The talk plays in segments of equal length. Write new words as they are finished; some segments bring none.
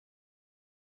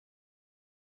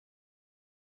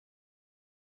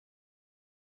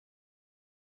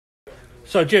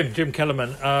So Jim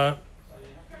Kellermann, a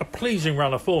pleasing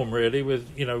run of form really, with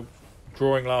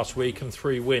drawing last week and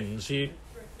 3 wins.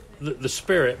 The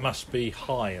spirit must be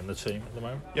high in the team at the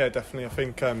moment. Yeah, definitely. I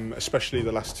think especially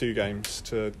the last 2 games,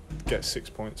 to get 6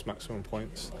 points, maximum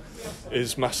points,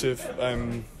 is massive.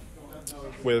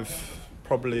 With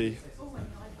probably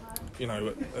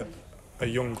a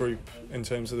young group in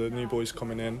terms of the new boys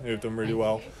coming in who have done really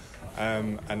well,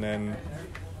 and then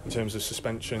in terms of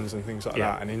suspensions and things like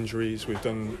that and injuries, we've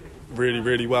done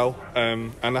really well,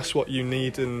 and that's what you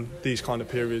need in these kind of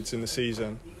periods in the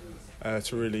season,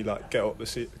 to really get up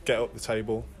the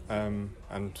table,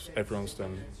 and everyone's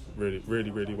done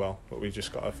really well, but we've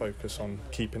just got to focus on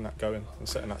keeping that going and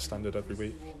setting that standard every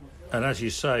week. And as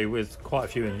you say, with quite a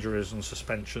few injuries and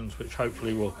suspensions, which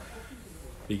hopefully will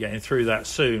be getting through that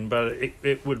soon, but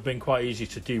it would have been quite easy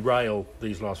to derail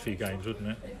these last few games,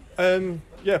 wouldn't it?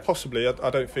 Yeah, possibly. I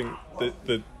don't think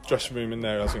the dressing room in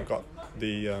there hasn't got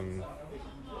the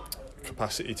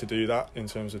capacity to do that in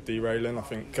terms of derailing. I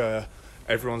think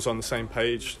everyone's on the same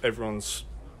page, everyone's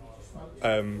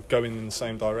going in the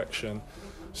same direction,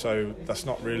 so that's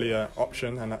not really an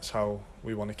option, and that's how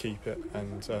we want to keep it,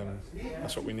 and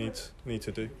that's what we need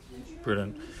to do.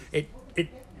 Brilliant.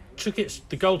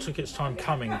 The goal took its time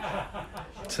coming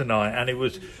tonight, and it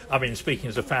was, speaking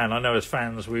as a fan, I know as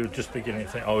fans we were just beginning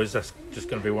to think, is that just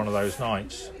going to be one of those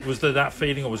nights? Was there that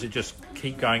feeling, or was it just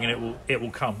keep going and it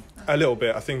will come? A little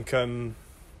bit. I think the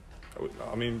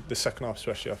second half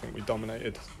especially, I think we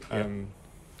dominated.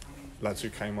 Lads who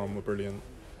came on were brilliant.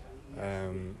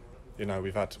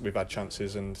 We've had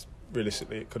chances, and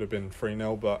realistically it could have been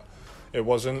 3-0, but it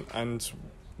wasn't, and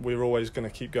we're always going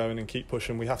to keep going and keep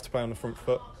pushing. We have to play on the front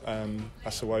foot.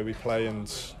 That's the way we play,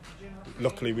 and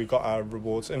luckily we got our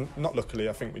rewards. And not luckily,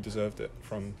 I think we deserved it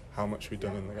from how much we've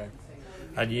done in the game.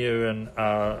 And you and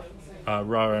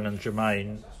Rowan and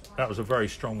Jermaine, that was a very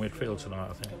strong midfield tonight,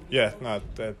 I think. Yeah, no,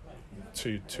 they're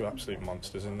two absolute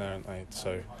monsters in there, aren't they?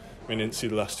 So, see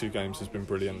the last 2 games has been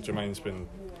brilliant. Jermaine's been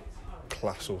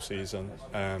class all season.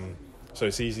 So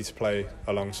it's easy to play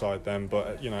alongside them,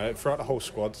 but throughout the whole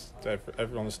squad,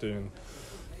 everyone's doing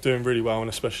really well, and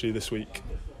especially this week.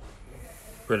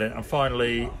 Brilliant. And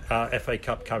finally, FA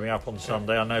Cup coming up on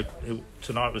Sunday. I know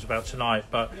tonight was about tonight,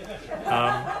 but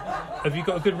have you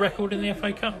got a good record in the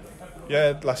FA Cup?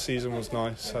 Yeah, last season was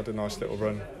nice. Had a nice little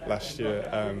run last year.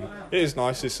 It is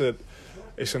nice. It's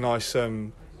a nice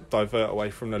divert away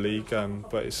from the league,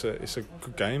 but it's a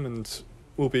good game, and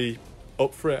we'll be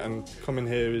up for it. And coming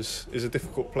here is a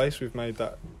difficult place. We've made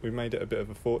it a bit of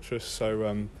a fortress,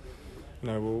 so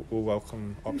we'll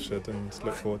welcome Oxford and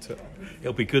look forward to it.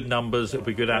 It'll be good numbers, it'll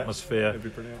be good atmosphere. It'll be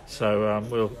brilliant. So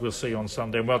we'll see you on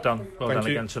Sunday, and well done Thank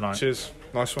you again tonight. Cheers,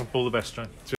 nice one. All the best, John.